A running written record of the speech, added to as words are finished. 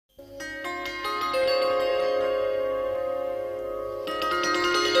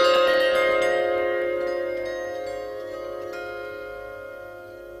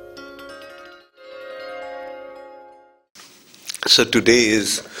So today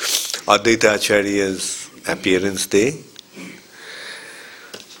is AAditacharaya's appearance day.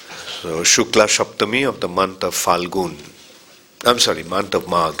 So Shukla Shaptami of the month of Falgun. Month of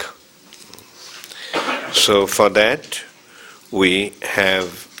Magh. So for that we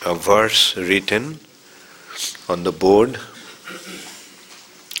have a verse written on the board.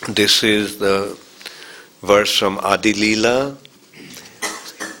 This is the verse from Aadi Lila,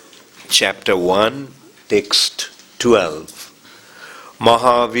 chapter 1, text 12.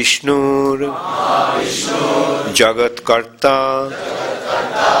 Mahavishnur Jagat Karta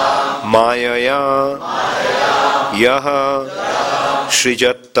Mayaya Yaha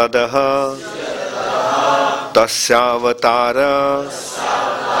Srijat Tadaha Tasyavatara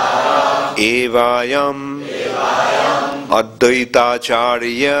Evayam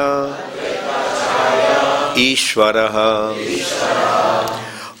Advaitacharya Ishvaraha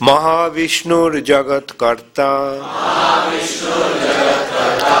Mahavishnur Jagat Karta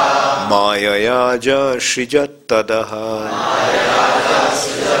Mayaya Srijat Tadaha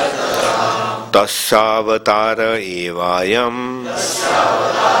Tasyavatara Evayam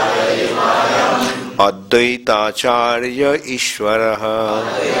Advaitacharya Ishvaraha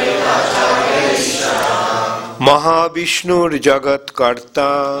Mahavishnur Jagat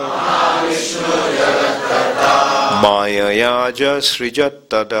Karta Mayaya Srijat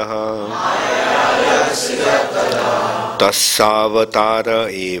Tadaha Tasyavatara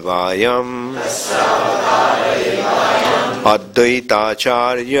Evayam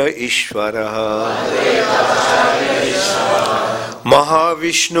Advaitacharya Ishvaraha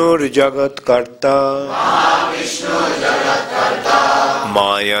Mahavishnur Jagat Karta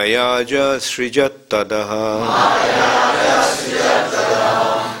Mayaya Srijat Tadaha Tasyavatara Evayam Advaitacharya Ishvaraha Mahavishnu Jagat Karta Mayaya Srijat Tadaha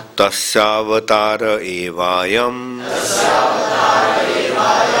Tasyavatara Evayam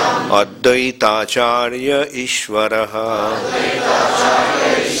Advaitacharya Ishvaraha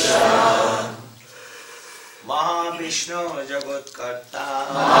Mahavishnu Jagat Karta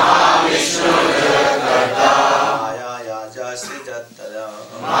Mayaya Srijat Tadaha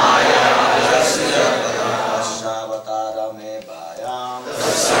Tasyavatara Evayam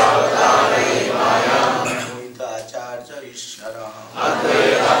Advaitacharya Ishvaraha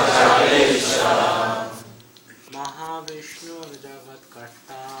Mahavishnu Jagat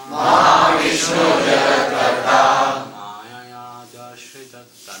Karta Mayaya Srijat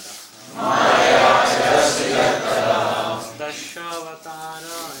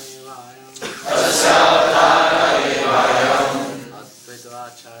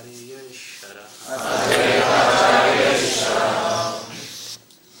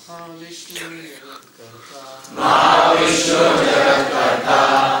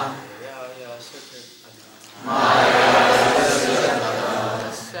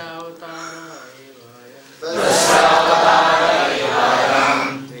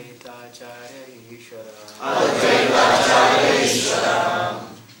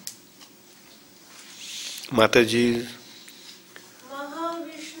Mataji.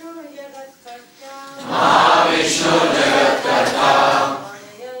 Mahavishnu Jagat Karta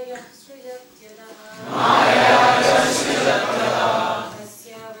Mayaya Srijat Tadaha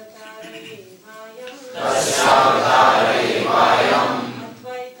Tasyavatara Evayam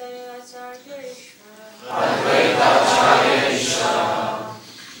Advaitacharya Ishvaraha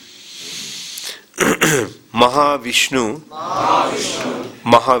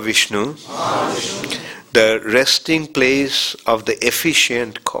Mahavishnu, the resting place of the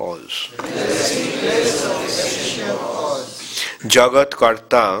efficient cause. Jagat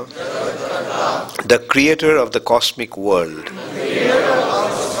Karta, the creator of the cosmic world.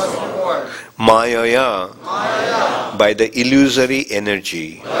 Mayaya, by the illusory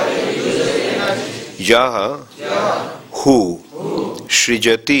energy. Yaha, who,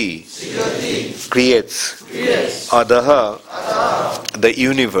 Srijati, creates. Adaha, the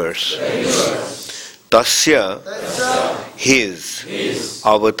universe. Tasya, his.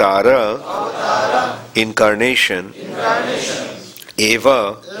 Avatara, incarnation.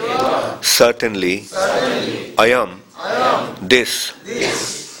 Eva, certainly. Ayam, this.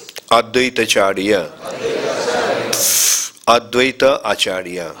 Advaitacharya. Advaita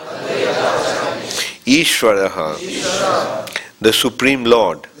Acharya. Ishvaraha, the Supreme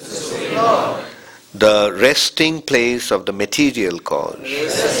Lord. The resting place of the material cause.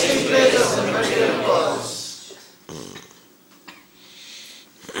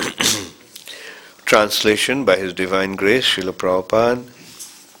 Translation by His Divine Grace, Srila Prabhupada.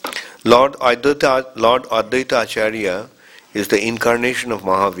 Lord Advaitacharya is the incarnation of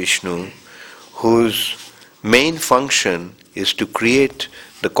Mahavishnu, whose main function is to create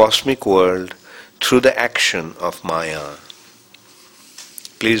the cosmic world through the action of Maya.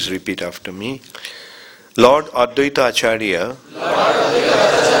 Please repeat after me. Lord Advaitacharya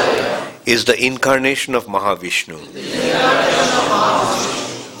is the incarnation of Mahavishnu,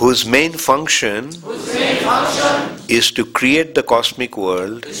 whose main function is to create the cosmic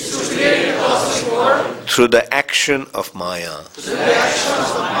world through the action of Maya.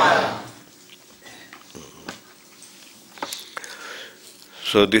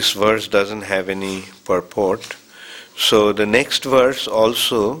 So this verse doesn't have any purport. So the next verse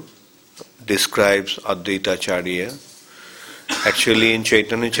also describes Advaitacharya. Actually in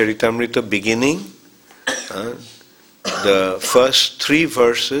Chaitanya Charitamrita beginning, the first 3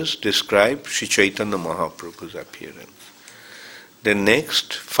 verses describe Sri Chaitanya Mahaprabhu's appearance. The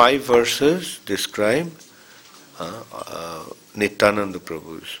next 5 verses describe Nityananda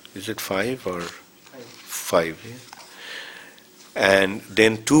Prabhu's. Is it 5 or 5? Yeah? And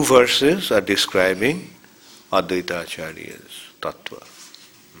then 2 verses are describing Advaitacharya's tattva.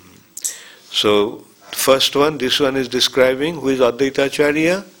 So, first one, this one is describing who is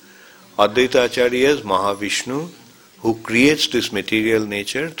Advaitacharya. Advaitacharya is Mahavishnu, who creates this material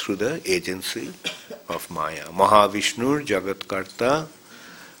nature through the agency of Maya. Mahavishnur Jagatkarta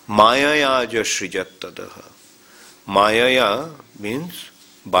Mayaya Srijattadaha. Mayaya means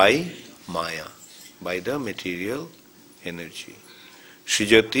by Maya, by the material energy.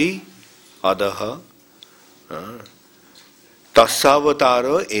 Srijati Adaha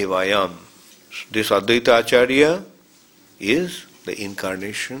Tassavatara Evayam. This Advaitacharya is the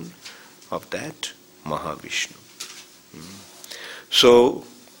incarnation of that Mahavishnu. So,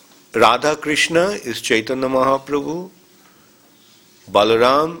 Radha Krishna is Chaitanya Mahaprabhu,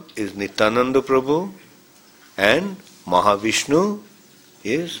 Balaram is Nityananda Prabhu, and Mahavishnu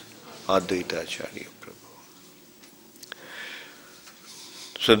is Advaitacharya Prabhu.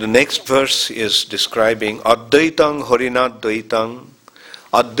 So the next verse is describing Advaitang Harinadvaitang,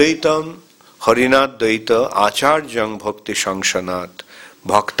 Advaitam Harinadvaita Acharjang Bhakti Shangshanat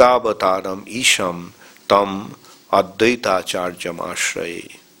Bhaktavataram Isham Tam Advaitacharjam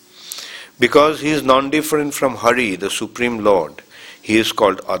Ashraye. Because he is non-different from Hari, the Supreme Lord, he is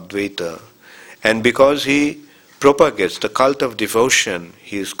called Advaita. And because he propagates the cult of devotion,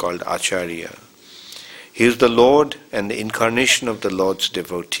 he is called Acharya. He is the Lord and the incarnation of the Lord's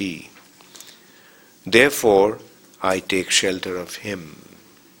devotee. Therefore, I take shelter of him.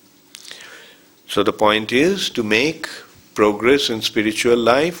 So the point is, to make progress in spiritual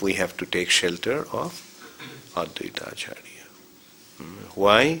life, we have to take shelter of Advaitacharya.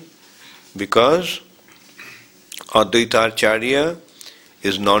 Why? Because Advaitacharya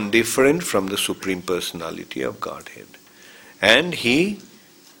is non-different from the Supreme Personality of Godhead. And he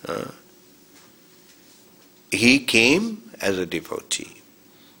came as a devotee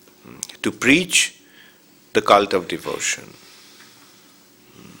to preach the cult of devotion.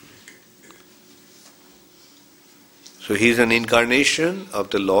 So he is an incarnation of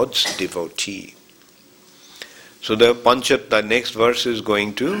the Lord's devotee. So the next verse is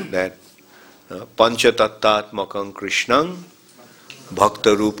going to that Panchatattvatmakam Krishnam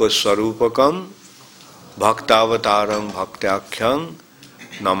Bhakta Rupa Swarupakam Bhaktavataram Bhaktyakhyam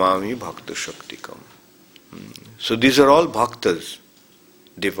Namami Bhakta Shaktikam. So these are all bhaktas,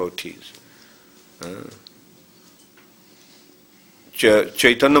 devotees.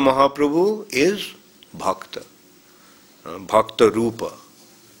 Chaitanya Mahaprabhu is bhakta, bhakta rupa.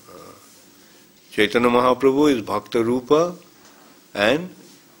 Chaitanya Mahaprabhu is bhakta rupa and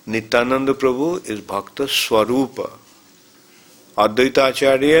Nityananda Prabhu is bhakta swarupa.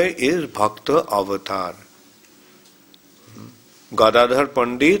 Advaitacharya is bhakta avatar. Gadadhar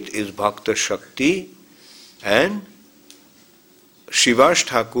Pandit is bhakta shakti and Shivash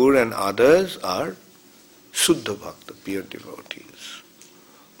Thakur and others are Suddha Bhakta, pure devotees.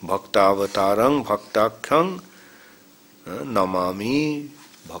 Bhakta avatarang bhaktakhyam namami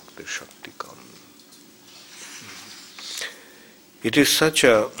bhakta shaktikam. It is such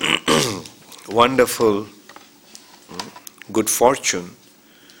a wonderful good fortune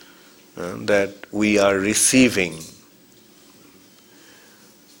that we are receiving.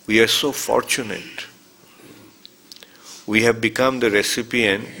 We are so fortunate. We have become the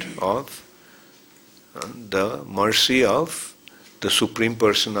recipient of the mercy of the Supreme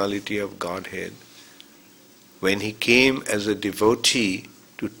Personality of Godhead when he came as a devotee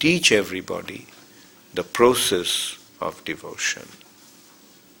to teach everybody the process of devotion.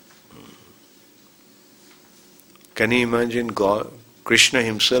 Can you imagine God? Krishna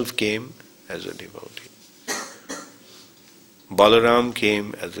himself came as a devotee. Balaram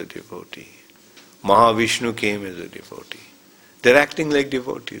came as a devotee. Mahavishnu came as a devotee. They're acting like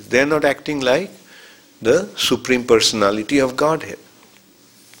devotees. They're not acting like the Supreme Personality of Godhead.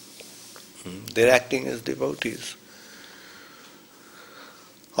 They're acting as devotees.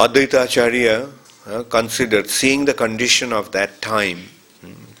 AAditacharya considered, seeing the condition of that time,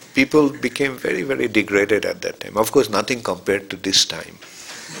 people became very, very degraded at that time. Of course, nothing compared to this time.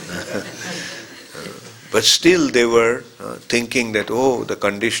 But still they were thinking that, oh, the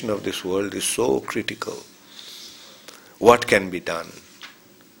condition of this world is so critical. What can be done?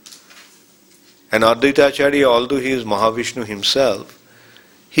 And Advaitacharya, although he is Mahavishnu himself,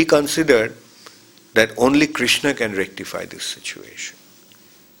 he considered that only Krishna can rectify this situation.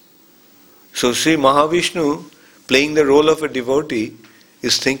 So see, Mahavishnu, playing the role of a devotee,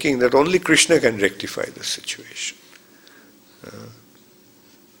 is thinking that only Krishna can rectify this situation.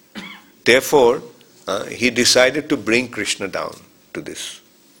 Therefore, he decided to bring Krishna down to this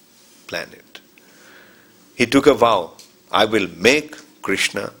planet. He took a vow, I will make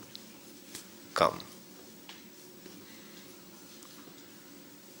Krishna come.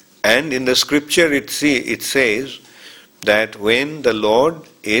 And in the scripture it says that when the Lord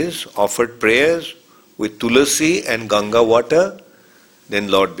is offered prayers with tulasi and Ganga water, then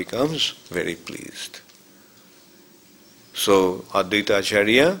Lord becomes very pleased. So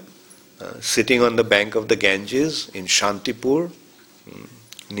Advaitacharya, sitting on the bank of the Ganges in Shantipur,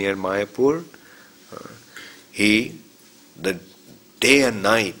 near Mayapur, the day and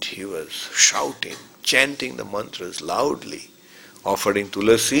night he was shouting, chanting the mantras loudly, offering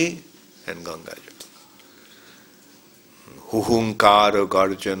tulasi and Ganga Jal. Huhunkara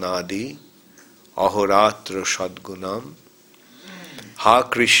garjanadi ahoratra sadgunam ha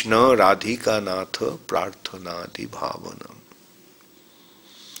Krishna radhika natha prarthanadi bhavanam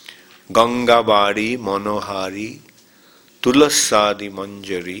Gangabari manohari tulasadi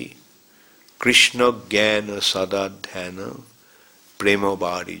manjari Krishna jnana sadadhyana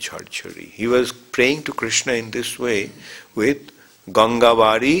premabari jharchari. He was praying to Krishna in this way with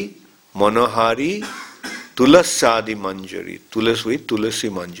Gangabari manohari tulasadi manjari, tulas with tulasi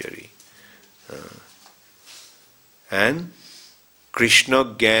manjari, and Krishna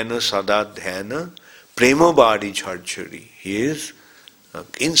jnana sadadhyana premabari jharchari. He is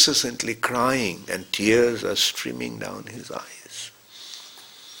incessantly crying and tears are streaming down his eyes.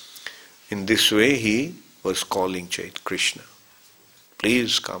 In this way he was calling Krishna,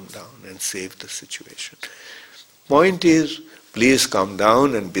 please come down and save the situation. Point is, please come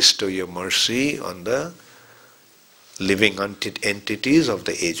down and bestow your mercy on the living entities of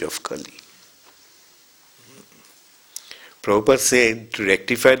the age of Kali. Prabhupada said, to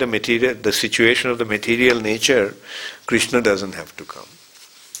rectify the situation of the material nature, Krishna doesn't have to come.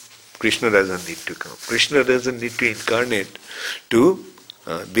 Krishna doesn't need to come. Krishna doesn't need to incarnate to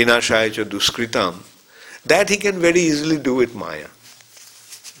vinashaya duskritam. That he can very easily do with Maya.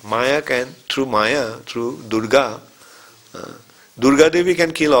 Maya can, through Durga, Durga Devi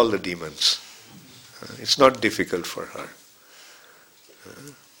can kill all the demons. It's not difficult for her.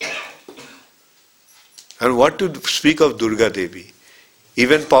 And what to speak of Durga Devi?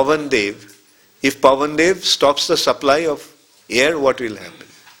 Even Pavan Dev, if Pavan Dev stops the supply of air, what will happen?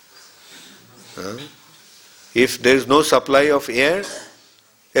 If there is no supply of air,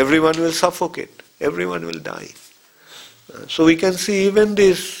 everyone will suffocate, everyone will die. So we can see even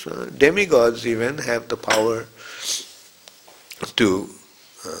these demigods even have the power to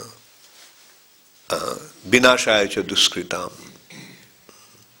vinashaya duskritam.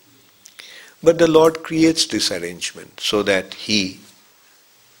 But the Lord creates this arrangement so that he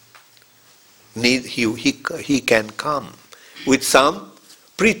can come with some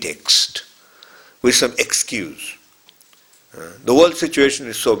pretext, with some excuse. The world situation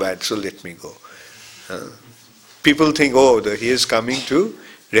is so bad, so let me go. People think, he is coming to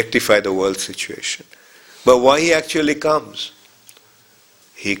rectify the world situation. But why he actually comes?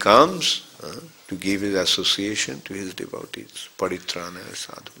 He comes to give his association to his devotees, paritranaya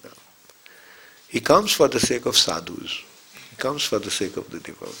sadhunam. He comes for the sake of sadhus. He comes for the sake of the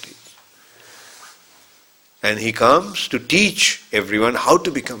devotees. And he comes to teach everyone how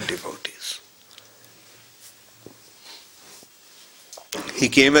to become devotees. He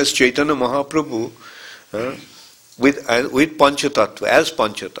came as Chaitanya Mahaprabhu with Panchatattva, as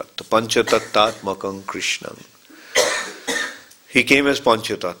Panchatattva, Panchatattvatmakam Krishnam. He came as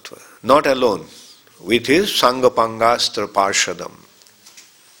Panchatattva, not alone, with his Sangapangastra Parshadam,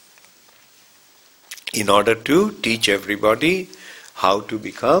 in order to teach everybody how to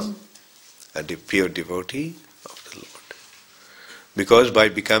become a pure devotee of the Lord. Because by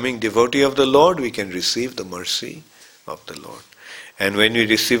becoming devotee of the Lord, we can receive the mercy of the Lord. And when we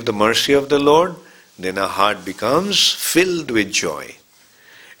receive the mercy of the Lord, then our heart becomes filled with joy.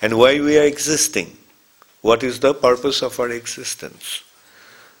 And why we are existing? What is the purpose of our existence?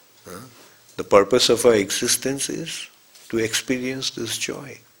 The purpose of our existence is to experience this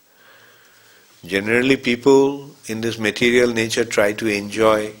joy. Generally people in this material nature try to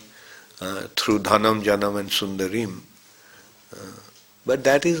enjoy through dhanam, janam and sundarim. But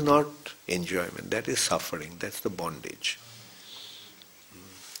that is not enjoyment, that is suffering, that's the bondage.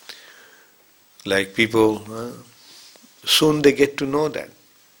 Like people, soon they get to know that.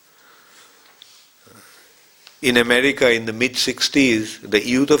 In America in the mid-60s, the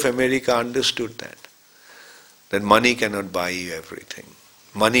youth of America understood that money cannot buy you everything.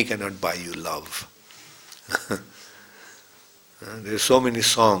 Money cannot buy you love. There are so many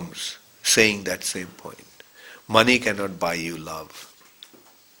songs saying that same point. Money cannot buy you love.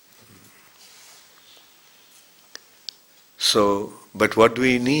 So, but what do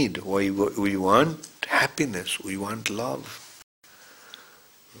we need? We want happiness, we want love.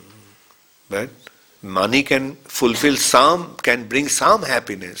 But money can fulfill some, can bring some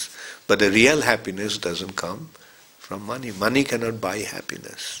happiness, but the real happiness doesn't come from money. Money cannot buy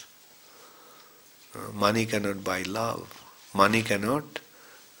happiness. Money cannot buy love. Money cannot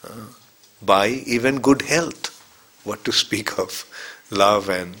buy even good health. What to speak of love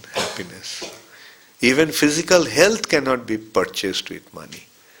and happiness. Even physical health cannot be purchased with money.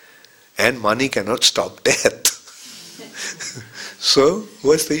 And money cannot stop death. So,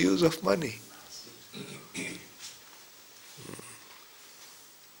 what's the use of money?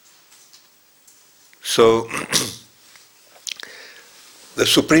 So, the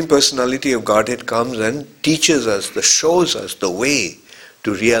Supreme Personality of Godhead comes and teaches us, shows us the way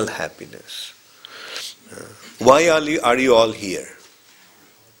to real happiness. Why are you all here?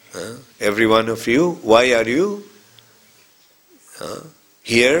 Every one of you, why are you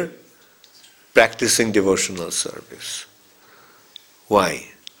here practicing devotional service? Why?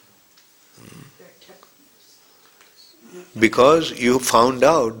 Because you found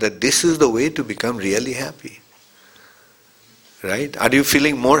out that this is the way to become really happy. Right? Are you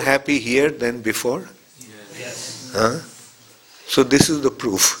feeling more happy here than before? Yes. So this is the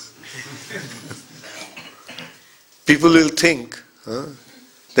proof. People will think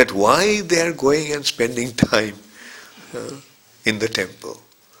that why they are going and spending time in the temple.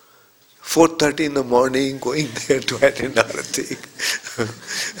 4:30 in the morning, going there to attend arati.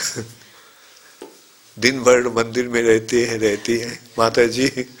 दिन भर मंदिर में रहती है.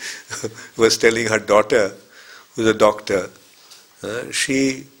 Mataji was telling her daughter, who's a doctor,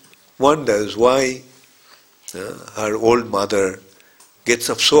 she wonders why her old mother gets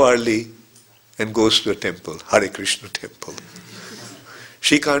up so early and goes to a temple, Hare Krishna temple.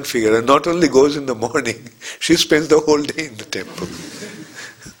 She can't figure it. Not only goes in the morning, she spends the whole day in the temple.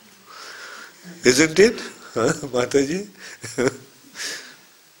 Isn't it, Mataji?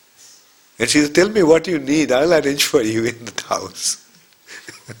 And she says, tell me what you need, I'll arrange for you in the house.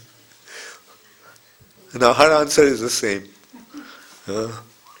 Now her answer is the same.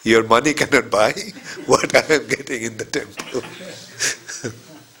 Your money cannot buy what I am getting in the temple.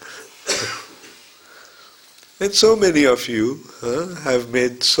 And so many of you have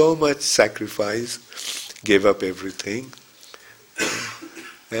made so much sacrifice, gave up everything,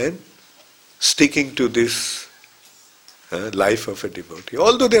 and sticking to this life of a devotee.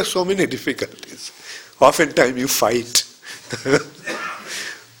 Although there are so many difficulties, oftentimes you fight.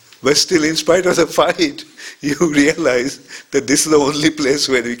 But still, in spite of the fight, you realize that this is the only place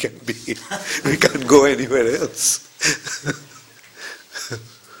where we can be. We can't go anywhere else.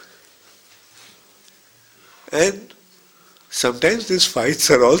 And sometimes these fights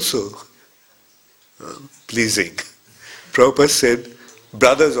are also pleasing. Prabhupada said,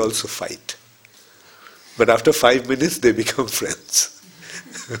 brothers also fight. But after 5 minutes they become friends.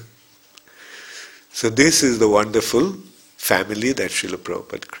 So this is the wonderful family that Srila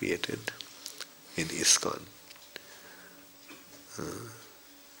Prabhupada created in ISKCON.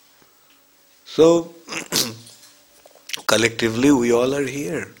 So, collectively we all are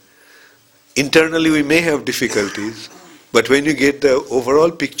here. Internally we may have difficulties, but when you get the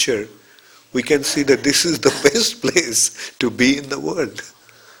overall picture, we can see that this is the best place to be in the world.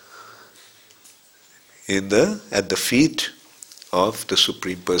 At the feet of the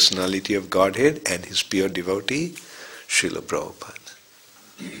Supreme Personality of Godhead and His pure devotee, Srila Prabhupada.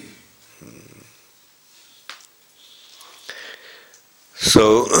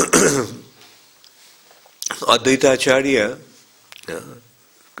 So, AAditacharya,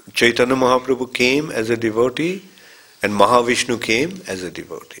 Chaitanya Mahaprabhu came as a devotee and Mahavishnu came as a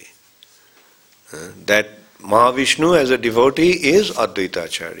devotee. That Mahavishnu as a devotee is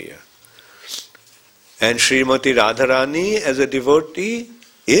AAditacharya. And Srimati Radharani as a devotee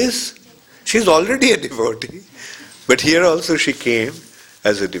she's already a devotee. But here also she came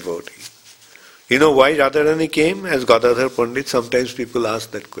as a devotee. You know why Radharani came as Gadadhar Pandit? Sometimes people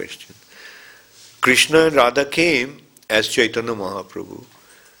ask that question. Krishna and Radha came as Chaitanya Mahaprabhu.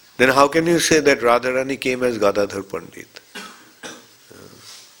 Then how can you say that Radharani came as Gadadhar Pandit?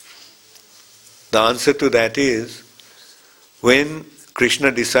 The answer to that is, when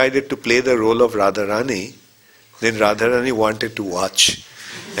Krishna decided to play the role of Radharani, then Radharani wanted to watch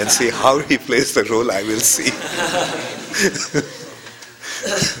and see how he plays the role. I will see.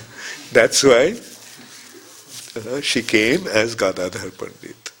 That's why she came as Gadadhar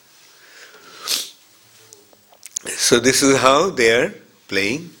Pandit. So this is how they are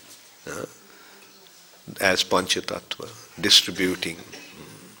playing as Panchatattva, distributing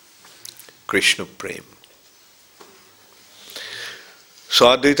Krishna Prem. So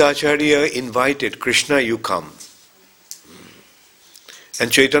AAditacharya invited, Krishna, you come. And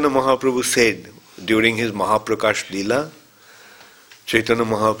Chaitanya Mahaprabhu said, during his Mahaprakash Lila, Chaitanya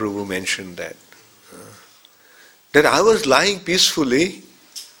Mahaprabhu mentioned that I was lying peacefully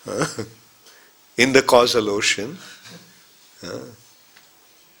in the causal ocean,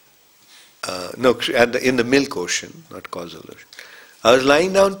 in the milk ocean, not causal ocean. I was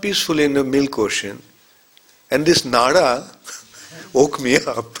lying down peacefully in the milk ocean, and this Nara woke me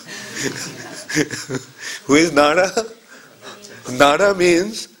up. Who is Nara? Nara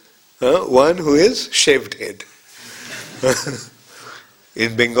means one who is shaved head.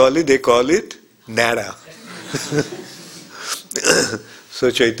 In Bengali they call it Nara.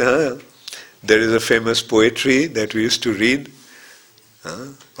 So Chaitanya, there is a famous poetry that we used to read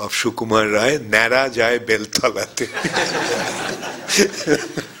of Shukumar Rai, Nara Jai Beltalate.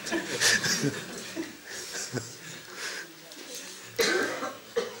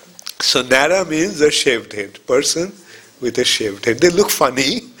 So Nara means a shaved head, person with a shaved head. They look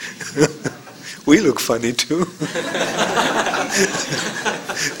funny. We look funny too.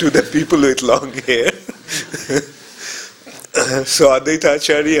 To the people with long hair. So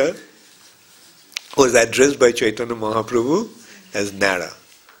AAditacharya was addressed by Chaitanya Mahaprabhu as Nara.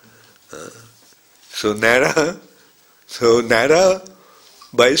 So Nara,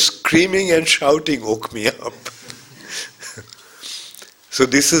 by screaming and shouting, woke me up. So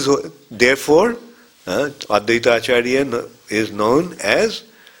this is therefore AAditacharya is known as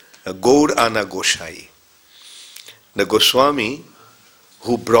Gaur Ana Gosai, the Goswami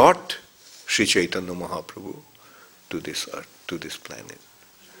who brought Sri Chaitanya Mahaprabhu to this earth, to this planet.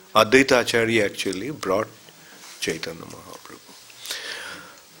 AAditacharya actually brought Chaitanya Mahaprabhu.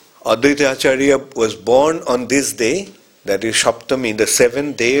 AAditacharya was born on this day, that is Saptami, the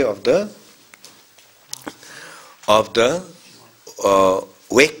 7th day of the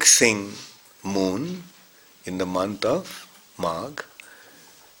waxing moon in the month of Magh,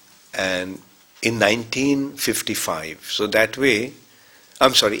 and in 1955. So that way,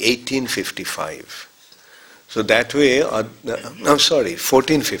 1855. So that way,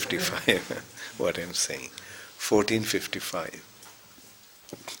 1455, what I'm saying, 1455.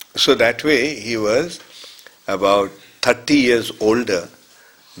 So that way, he was about 30 years older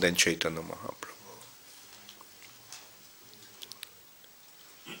than Chaitanya Mahaprabhu.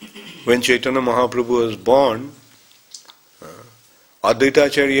 When Chaitanya Mahaprabhu was born,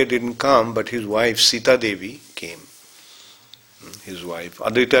 AAditacharya didn't come, but his wife Sita Devi came. His wife.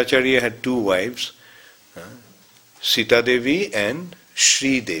 AAditacharya had two wives, Sita Devi and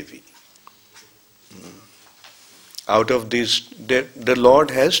Shri Devi. Out of these, the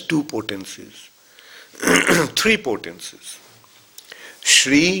Lord has two potencies, three potencies: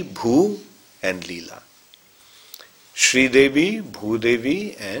 Shri, Bhu, and Leela. Shri Devi, Bhu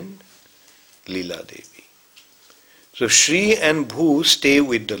Devi, and Leela Devi. So Shri and Bhu stay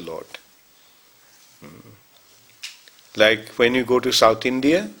with the Lord. Like when you go to South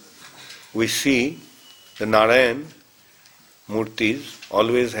India, we see the Narayan Murtis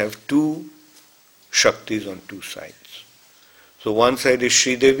always have two Shaktis on two sides. So one side is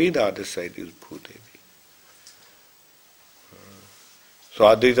Shri Devi, the other side is Bhu Devi. So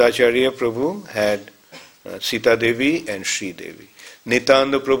AAditacharya Prabhu had Sita Devi and Shri Devi.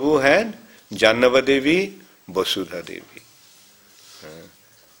 Nityananda Prabhu had Jannava Devi, Vasudha Devi.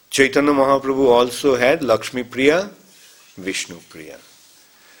 Chaitanya Mahaprabhu also had Lakshmi Priya, Vishnu Priya.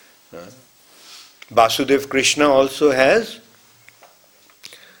 Vasudev Krishna also has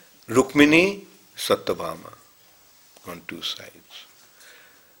Rukmini, Satyabhama on two sides.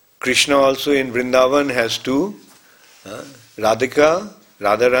 Krishna also in Vrindavan has two, Radhika,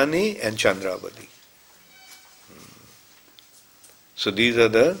 Radharani and Chandravati. So these are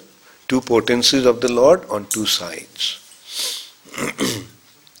the two potencies of the Lord on two sides.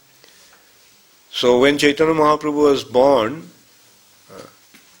 So when Chaitanya Mahaprabhu was born,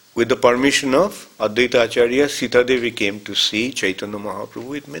 with the permission of AAditacharaya, Sita Devi came to see Chaitanya Mahaprabhu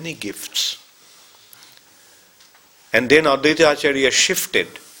with many gifts. And then AAditacharya shifted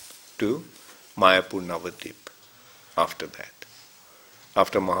to Mayapur Navadvip after that,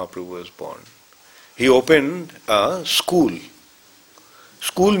 after Mahaprabhu was born. He opened a school.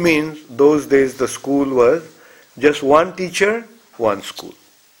 School means, those days the school was just one teacher, one school.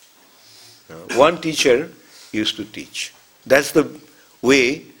 One teacher used to teach. That's the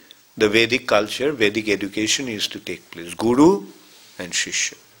way the Vedic culture, Vedic education used to take place. Guru and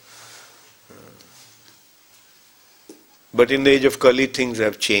Shishya. But in the age of Kali, things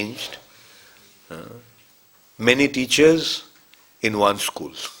have changed. Many teachers in one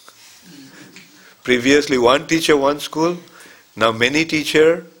school. Previously one teacher, one school. Now many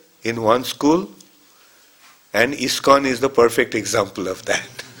teachers in one school. And ISKCON is the perfect example of that.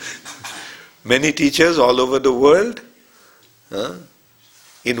 Many teachers all over the world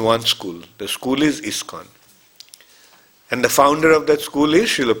in one school. The school is ISKCON. And the founder of that school is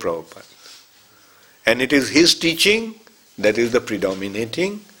Srila Prabhupada. And it is his teaching that is the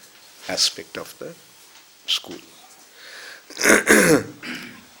predominating aspect of the school.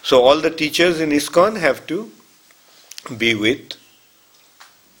 So all the teachers in ISKCON have to be with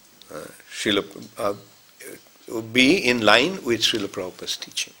be in line with Srila Prabhupada's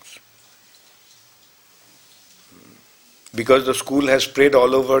teachings. Because the school has spread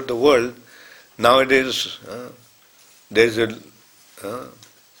all over the world, nowadays there's a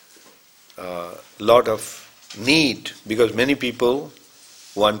lot of need because many people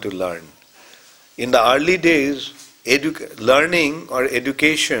want to learn. In the early days, learning or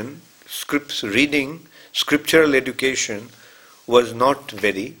education, reading, scriptural education was not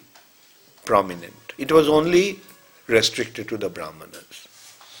very prominent. It was only restricted to the Brahmanas.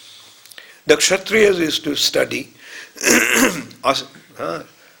 The Kshatriyas used to study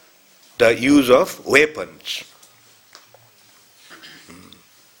the use of weapons.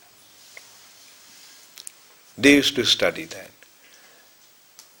 They used to study that.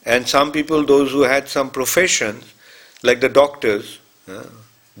 And some people, those who had some professions, like the doctors,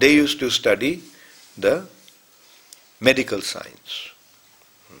 they used to study the medical science.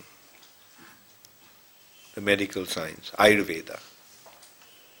 The medical science, Ayurveda.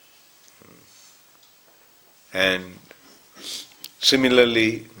 And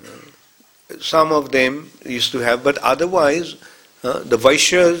similarly, some of them used to have, but otherwise, the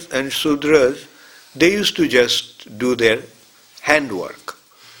Vaishyas and Sudras, they used to just do their handwork.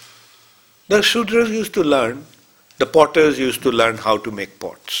 The Sudras used to learn, the potters used to learn how to make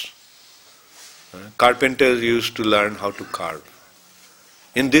pots. Carpenters used to learn how to carve.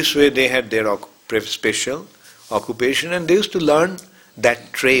 In this way they had their special occupation and they used to learn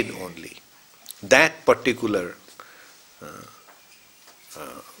that trade only, that particular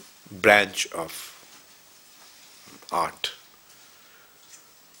branch of art.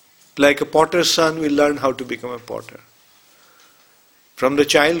 Like a potter's son will learn how to become a potter. From the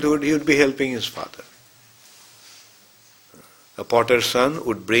childhood he would be helping his father. A potter's son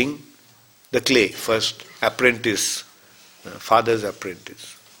would bring the clay, first apprentice, father's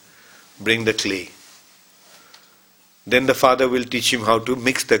apprentice, bring the clay. Then the father will teach him how to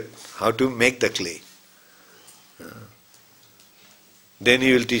make the clay. Then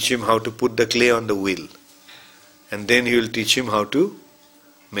he will teach him how to put the clay on the wheel. And then he will teach him how to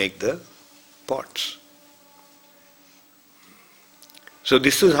make the pots. So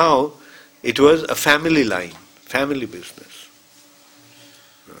this is how it was a family line, family business.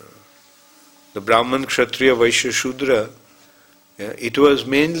 The Brahman, Kshatriya, Vaishya, Shudra, it was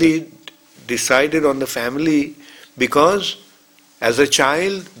mainly decided on the family because as a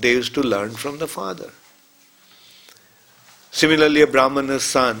child they used to learn from the father. Similarly, a Brahmana's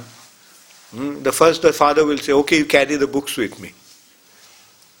son, the father will say, okay, you carry the books with me.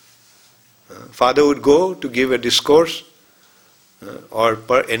 Father would go to give a discourse or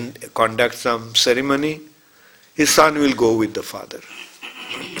conduct some ceremony. His son will go with the father.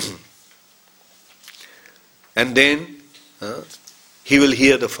 And then he will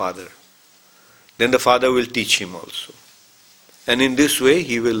hear the father. Then the father will teach him also. And in this way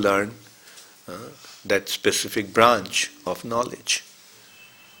he will learn that specific branch of knowledge.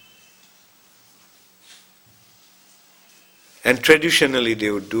 And traditionally they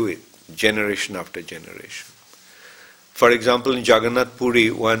would do it, generation after generation. For example, in Jagannath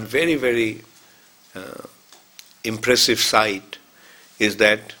Puri, one very, very impressive sight is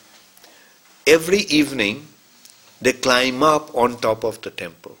that every evening they climb up on top of the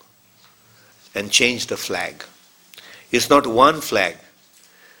temple and change the flag. It's not one flag.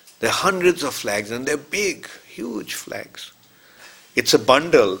 There are hundreds of flags and they're big, huge flags. It's a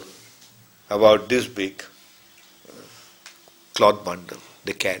bundle about this big, cloth bundle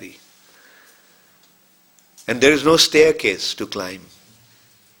they carry. And there is no staircase to climb.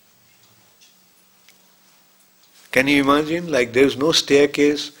 Can you imagine? Like there is no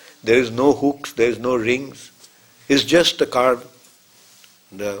staircase, there is no hooks, there is no rings. It's just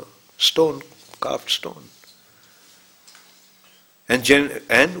the stone, carved stone.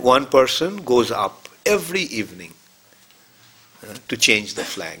 And one person goes up every evening to change the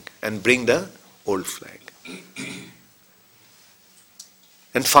flag and bring the old flag.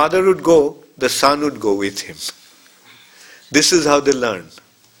 And father would go, the son would go with him. This is how they learn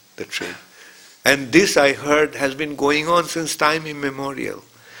the trade. And this, I heard, has been going on since time immemorial.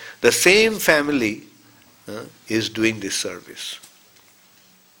 The same family is doing this service.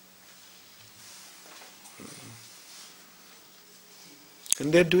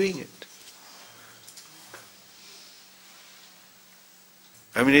 And they're doing it.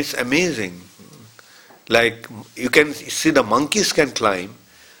 I mean, it's amazing. Like, you can see the monkeys can climb,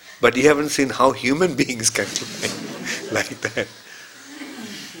 but you haven't seen how human beings can climb like that.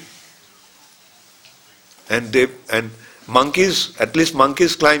 And monkeys, at least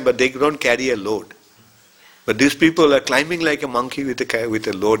monkeys climb, but they don't carry a load. But these people are climbing like a monkey with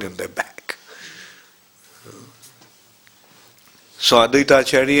a load in their back. So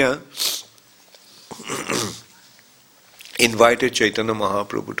AAditacharya invited Chaitanya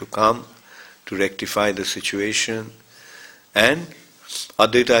Mahaprabhu to come to rectify the situation, and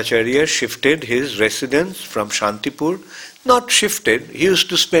AAditacharya shifted his residence from Shantipur. Not shifted, he used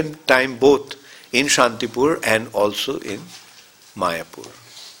to spend time both in Shantipur and also in Mayapur.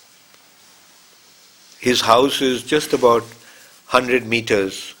 His house is just about 100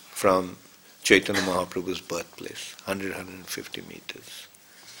 meters from Chaitanya Mahaprabhu's birthplace, 100-150 meters.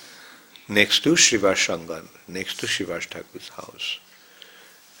 Next to Srivas next to Srivas Thakur's house.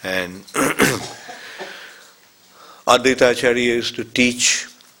 And AAditacharya used to teach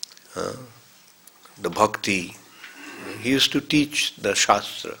the Bhakti. He used to teach the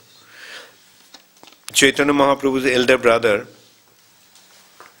Shastra. Chaitanya Mahaprabhu's elder brother,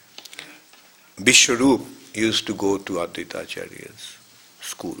 Vishwarup, used to go to AAditacharya's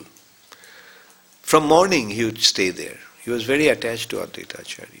school. From morning he would stay there. He was very attached to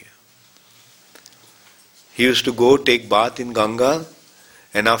AAditacharya. He used to go take bath in Ganga,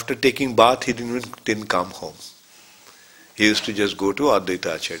 and after taking bath he didn't come home. He used to just go to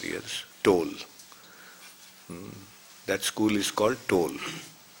AAditacharya's toll. That school is called toll.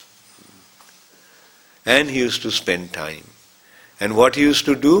 And he used to spend time. And what he used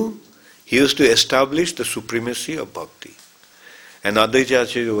to do? He used to establish the supremacy of Bhakti. And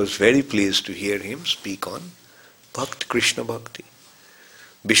AAditacharya was very pleased to hear him speak on Bhakti, Krishna Bhakti.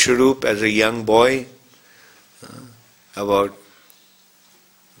 Vishwarup, as a young boy, about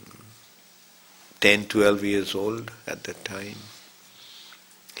 10-12 years old at that time,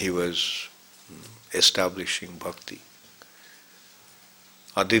 he was establishing Bhakti.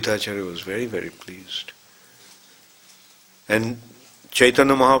 AAditacharya was very, very pleased. And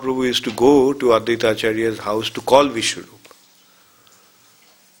Chaitanya Mahaprabhu used to go to AAditacharya's house to call Vishwarup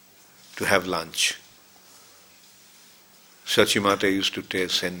to have lunch. Sachimata used to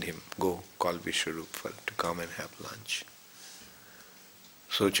send him, go call Vishwarup to come and have lunch.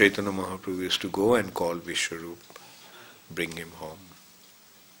 So Chaitanya Mahaprabhu used to go and call Vishwarup, bring him home.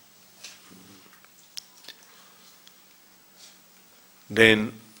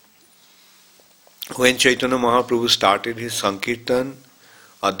 Then, when Chaitanya Mahaprabhu started his Sankirtan,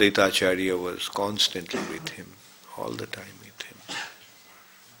 AAditacharya was constantly with him, all the time with him.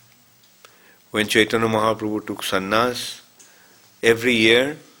 When Chaitanya Mahaprabhu took sannyas, every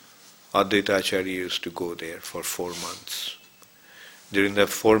year AAditacharya used to go there for 4 months. During the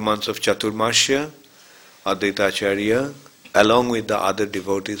 4 months of Chaturmasya, AAditacharya, along with the other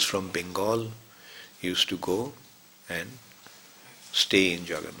devotees from Bengal, used to go and stay in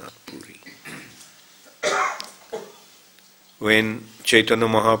Jagannath Puri. When Chaitanya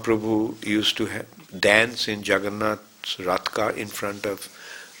Mahaprabhu used to dance in Jagannath's Rath Cart, in front of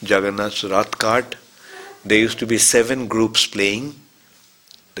Jagannath's Rath Cart, there used to be 7 groups playing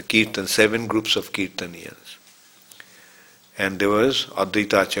the Kirtan, 7 groups of Kirtaniyas. And there was,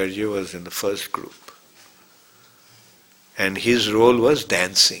 AAditacharya was in the first group. And his role was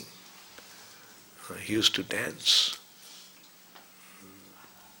dancing. He used to dance.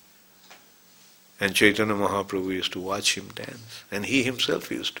 And Chaitanya Mahaprabhu used to watch him dance. And he himself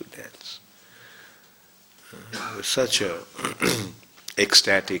used to dance. It was such a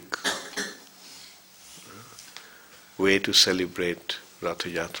ecstatic way to celebrate Rath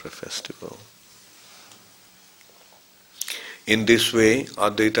Yatra festival. In this way,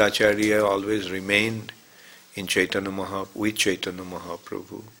 Advaitacharya always remained in with Chaitanya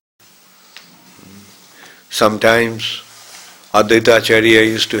Mahaprabhu. Sometimes Advaitacharya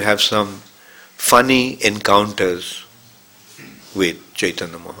used to have some funny encounters with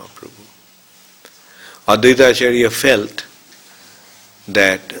Chaitanya Mahaprabhu. Advaitacharya felt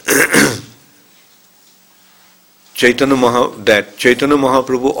that Chaitanya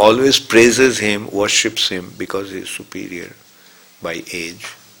Mahaprabhu always praises him, worships him because he is superior by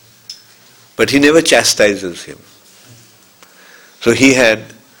age. But he never chastises him. So he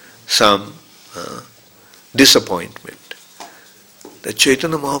had some disappointment that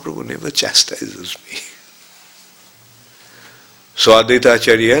Chaitanya Mahaprabhu never chastises me. So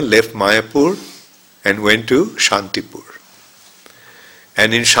Advaitacharya left Mayapur and went to Shantipur.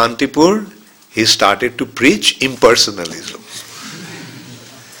 And in Shantipur, he started to preach impersonalism.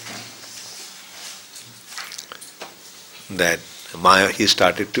 That he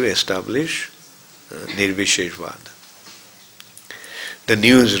started to establish Nirvisheshvada. The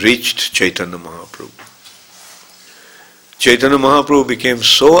news reached Chaitanya Mahaprabhu. Chaitanya Mahaprabhu became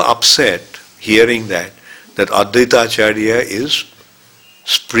so upset hearing that Advaitacharya is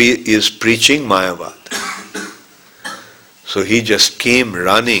preaching Mayavad. So he just came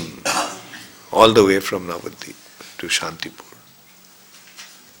running all the way from Navadvip to Shantipur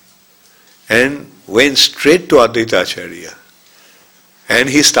and went straight to Advaitacharya and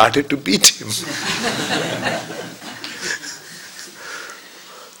he started to beat him.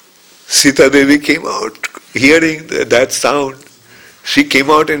 Sita Devi came out hearing that sound. She came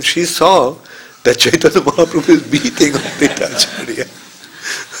out and she saw that Chaitanya Mahaprabhu is beating Advaitacharya.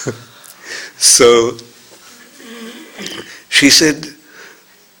 So she said,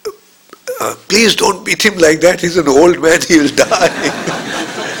 please don't beat him like that, he's an old man, he will die.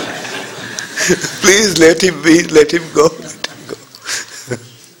 Please let him be, let him go.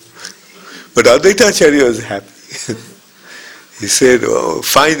 But Advaitacharya was happy. He said, oh,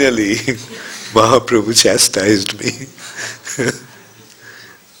 finally, Mahaprabhu chastised me.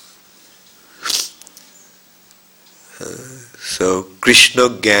 So, Krishna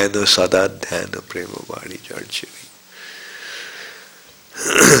Jnana Sadadhyana Prema Vadi Jarchari.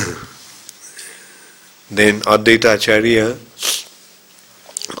 Then Advaitacharya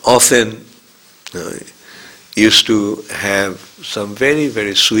often used to have some very,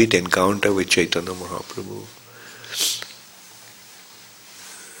 very sweet encounter with Chaitanya Mahaprabhu.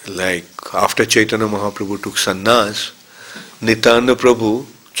 Like after Chaitanya Mahaprabhu took sannyas, Chaitanya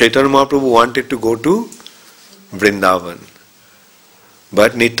Mahaprabhu wanted to go to Vrindavan.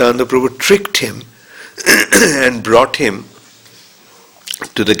 But Nityananda Prabhu tricked him and brought him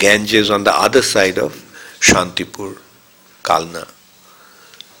to the Ganges on the other side of Shantipur, Kalna,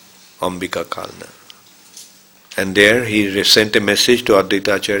 Ambika Kalna. And there he sent a message to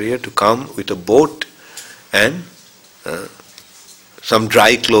Advaitacharya to come with a boat and some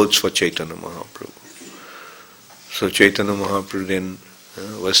dry clothes for Chaitanya Mahaprabhu. So Chaitanya Mahaprabhu then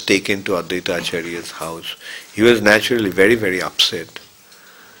was taken to Advaitacharya's house. He was naturally very, very upset.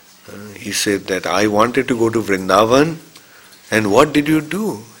 He said that I wanted to go to Vrindavan, and what did you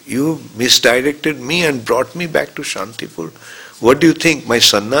do? You misdirected me and brought me back to Shantipur. What do you think? My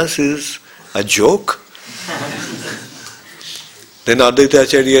sannyas is a joke? Then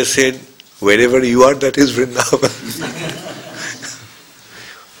Advaitacharya said, wherever you are, that is Vrindavan.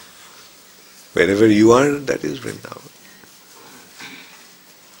 Wherever you are, that is Vrindavan.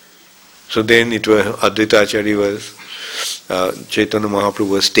 So then it was Advaitacharya was, Chaitanya Mahaprabhu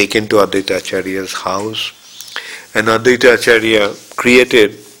was taken to Advaitacharya's house, and Advaitacharya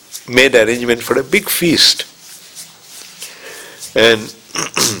made arrangement for a big feast. And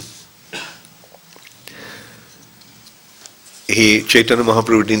Chaitanya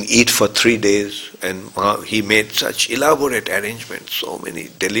Mahaprabhu didn't eat for 3 days, and he made such elaborate arrangements, so many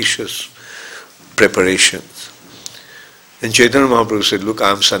delicious preparations. And Chaitanya Mahaprabhu said, look,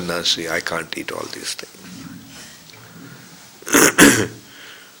 I am sannyasi, I can't eat all these things.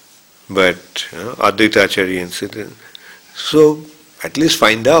 But Advaitacharya insisted, so at least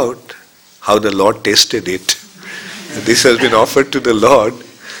find out how the Lord tasted it. This has been offered to the Lord,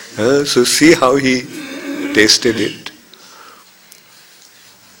 so see how he tasted it.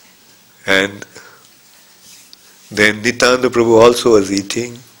 And then Nityananda Prabhu also was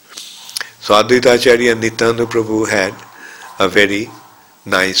eating. So Advaitacharya and Nityananda Prabhu had a very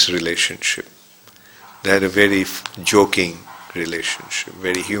nice relationship. They had a very joking relationship,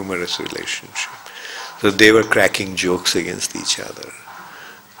 very humorous relationship. So they were cracking jokes against each other.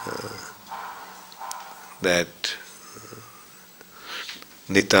 That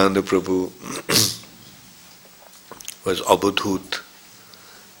Nityananda Prabhu was Abudhut.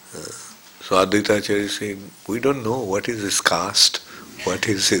 So Aditacharya is saying, we don't know what is his caste, what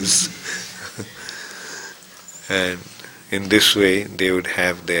is his... And in this way they would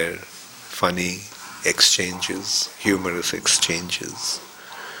have their funny exchanges, humorous exchanges.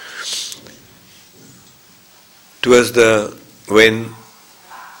 When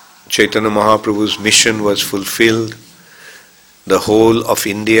Chaitanya Mahaprabhu's mission was fulfilled, the whole of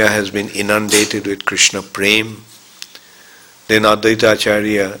India has been inundated with Krishna Prem. Then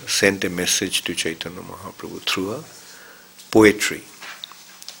Aditacharya sent a message to Chaitanya Mahaprabhu through a poetry.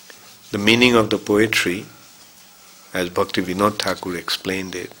 The meaning of the poetry, as Bhakti Vinod Thakur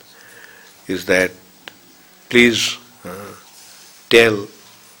explained it, is that please tell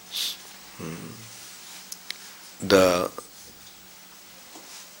the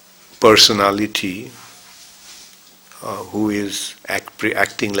personality who is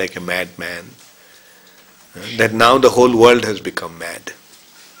acting like a madman, that now the whole world has become mad.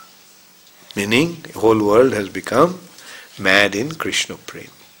 Meaning, the whole world has become mad in Krishna Prem.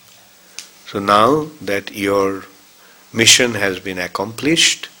 So now that your mission has been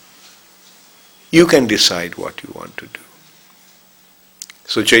accomplished, you can decide what you want to do.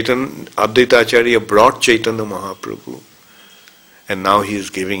 So Aditacharya brought Chaitanya Mahaprabhu, and now he is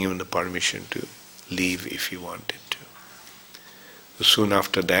giving him the permission to leave if he wanted to. So soon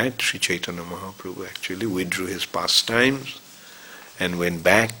after that, Sri Chaitanya Mahaprabhu actually withdrew his pastimes and went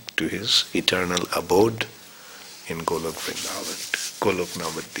back to his eternal abode in Golok Vrindavan, Golok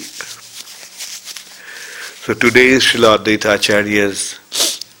Navadvip. So today is Srila Aditacharya's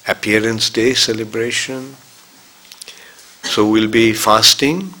appearance day celebration. So we'll be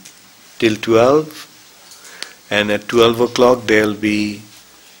fasting till 12, and at 12 o'clock there will be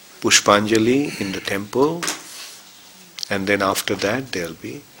Pushpanjali in the temple, and then after that there will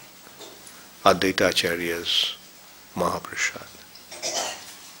be Aditacharya's Mahaprasad.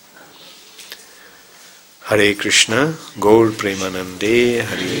 Hare Krishna, Gaur Premanande,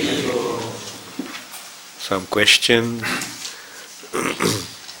 Hare. Some questions?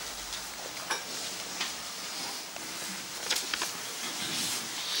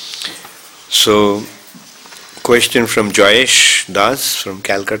 So, question from Jayesh Das from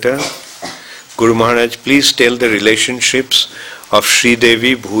Calcutta. Guru Maharaj, please tell the relationships of Sri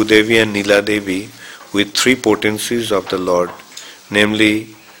Devi, Bhudevi and Nila Devi with three potencies of the Lord,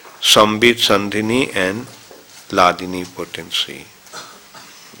 namely Sambit, Sandhini and Ladini potency.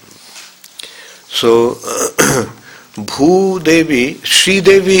 So, Bhudevi, Sri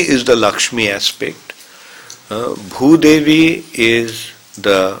Devi is the Lakshmi aspect. Bhudevi is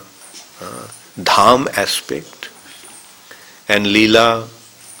the Dham aspect, and Leela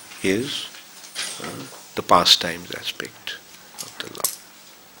is the pastimes aspect of the Lord.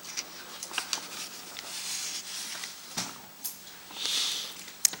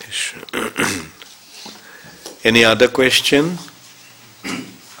 Any other question?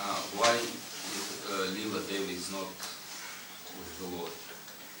 Why Leela Devi is not with the Lord?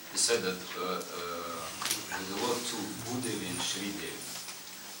 He said that with the Lord too, Bhudevi and Sri Devi.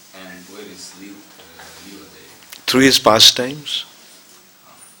 And where is Leela Devi? Through his pastimes.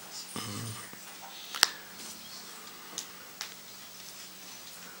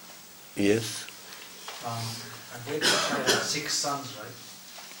 Yes? Aditacharya had 6 sons, right?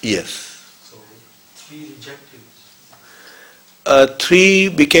 Yes. So 3 rejected. 3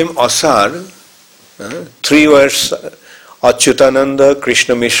 became Asar. 3 were Achyutananda,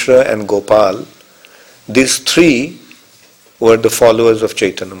 Krishna Mishra and Gopal. These 3 were the followers of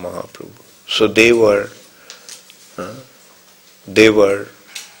Chaitanya Mahaprabhu. So they were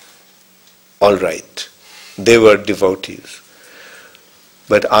all right. They were devotees.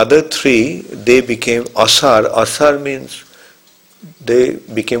 But other 3, they became Asar. Asar means they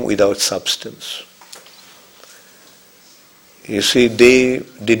became without substance. You see, they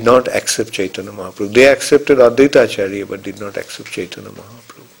did not accept Chaitanya Mahaprabhu. They accepted Aditacharya but did not accept Chaitanya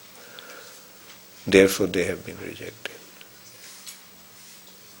Mahaprabhu. Therefore they have been rejected.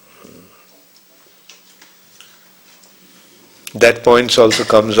 That point also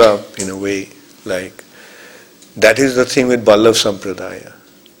comes up in a way like, that is the thing with Ballav Sampradaya.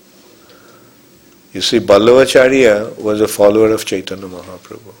 You see, Ballavacharya was a follower of Chaitanya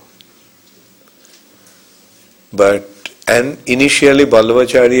Mahaprabhu. And initially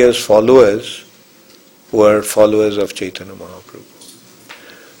Ballavacharya's followers were followers of Chaitanya Mahaprabhu.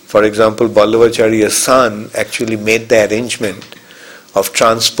 For example, Ballavacharya's son actually made the arrangement of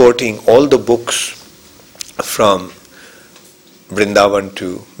transporting all the books from Vrindavan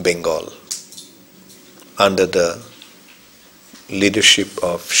to Bengal under the leadership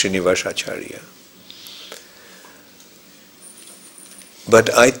of Srinivas Acharya. But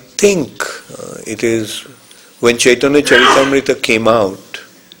I think it is when Chaitanya Charitamrita came out,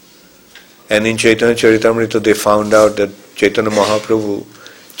 and in Chaitanya Charitamrita they found out that Chaitanya Mahaprabhu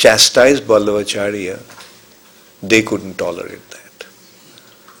chastised Vallabhacharya, they couldn't tolerate that.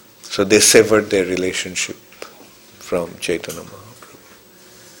 So they severed their relationship from Chaitanya Mahaprabhu.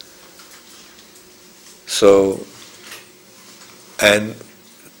 So, and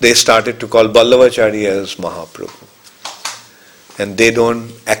they started to call Vallabhacharya as Mahaprabhu. And they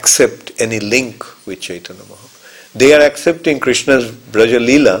don't accept any link with Chaitanya Mahaprabhu. They are accepting Krishna's Braja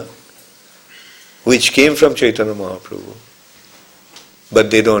Lila, which came from Chaitanya Mahaprabhu,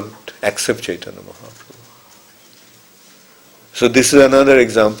 but they don't accept Chaitanya Mahaprabhu. So this is another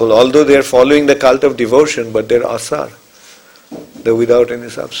example. Although they are following the cult of devotion, but they're asar. They're without any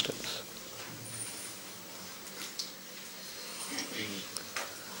substance.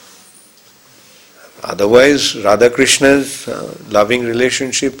 Otherwise, Radha Krishna's loving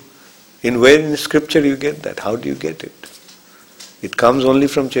relationship, where in scripture you get that? How do you get it? It comes only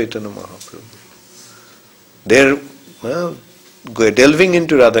from Chaitanya Mahaprabhu. They're delving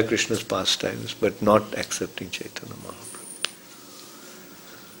into Radha Krishna's pastimes, but not accepting Chaitanya Mahaprabhu.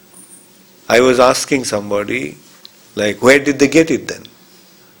 I was asking somebody, like, where did they get it then?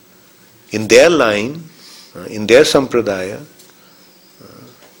 In their line, in their sampradaya,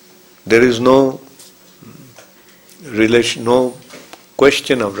 there is no relation, no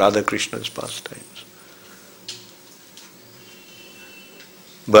question of Radha Krishna's pastimes.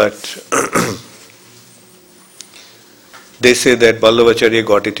 But they say that Vallabhacharya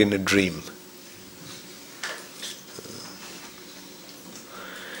got it in a dream.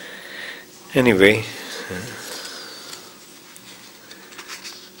 Anyway,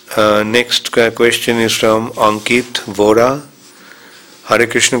 next question is from Ankit Vora. Hare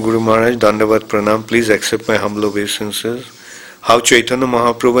Krishna Guru Maharaj, Dandavat Pranam, please accept my humble obeisances. How Chaitanya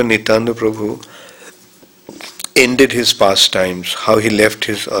Mahaprabhu and Nityananda Prabhu ended his pastimes, how he left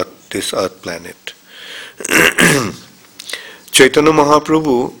this earth planet. Chaitanya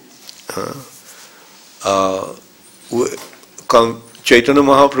Mahaprabhu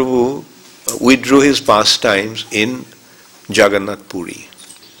withdrew his pastimes in Jagannath Puri.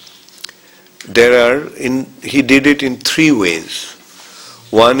 He did it in three ways.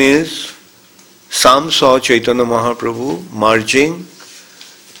 One is, some saw Chaitanya Mahaprabhu merging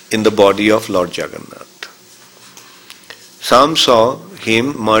in the body of Lord Jagannath. Some saw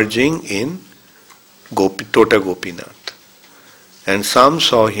him merging in Tota Gopinath. And some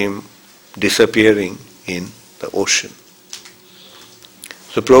saw him disappearing in the ocean.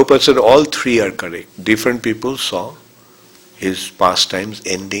 So Prabhupada said all three are correct. Different people saw his pastimes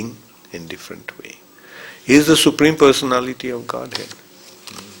ending in different way. He is the Supreme Personality of Godhead.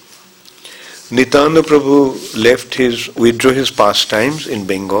 Nityananda Prabhu withdrew his pastimes in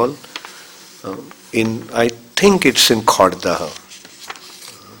Bengal. I think it's in Khardaha.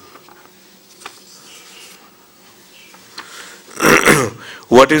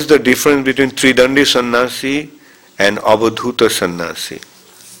 What is the difference between Tridandi Sannyasi and Avadhuta Sannyasi?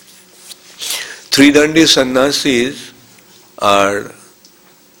 Tridandi Sannyasis are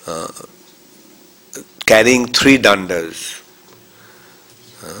carrying three dandas,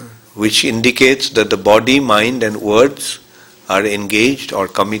 which indicates that the body, mind and words are engaged or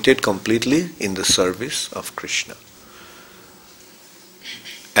committed completely in the service of Krishna.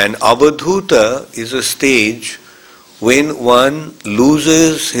 And Avadhuta is a stage when one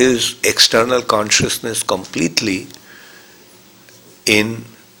loses his external consciousness completely in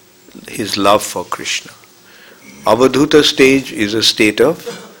his love for Krishna. Avadhuta stage is a state of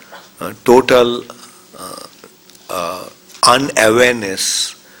total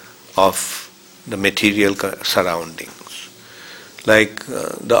unawareness of the material surroundings. Like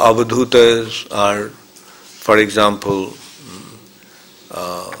the Avadhutas are, for example,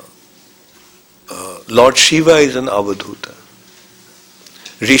 Lord Shiva is an Avadhuta.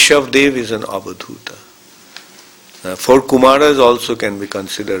 Rishabdev is an Avadhuta. Four Kumaras also can be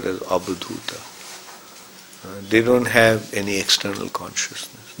considered as Avadhuta. They don't have any external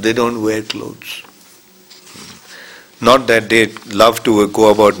consciousness. They don't wear clothes. Not that they love to go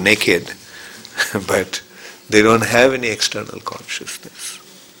about naked, but they don't have any external consciousness.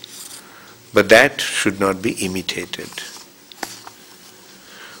 But that should not be imitated.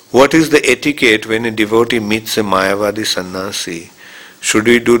 What is the etiquette when a devotee meets a Mayavadi sannyasi? Should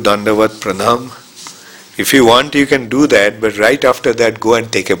we do Dandavat Pranam? If you want, you can do that, but right after that, go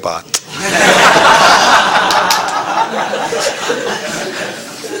and take a bath.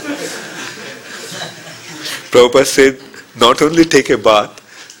 Prabhupada said, not only take a bath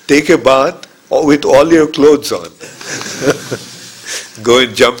with all your clothes on. go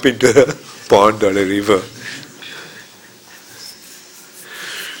and jump into a pond or a river.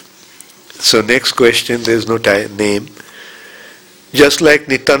 So next question, there is no name. Just like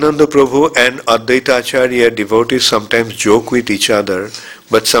Nityananda Prabhu and Advaitacharya, devotees sometimes joke with each other,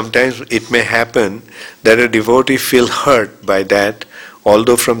 but sometimes it may happen that a devotee feels hurt by that,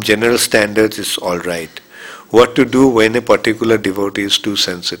 although from general standards it's alright. What to do when a particular devotee is too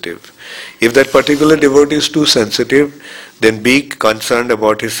sensitive? If that particular devotee is too sensitive, then be concerned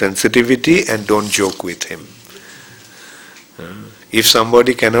about his sensitivity and don't joke with him. If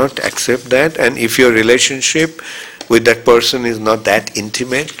somebody cannot accept that, and if your relationship with that person is not that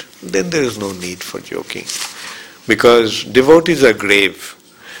intimate, then there is no need for joking. Because devotees are grave.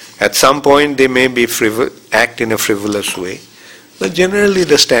 At some point they may be act in a frivolous way, but generally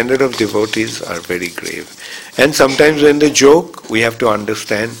the standard of devotees are very grave. And sometimes when they joke, we have to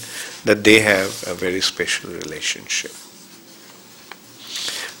understand that they have a very special relationship.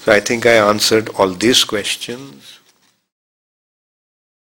 So I think I answered all these questions.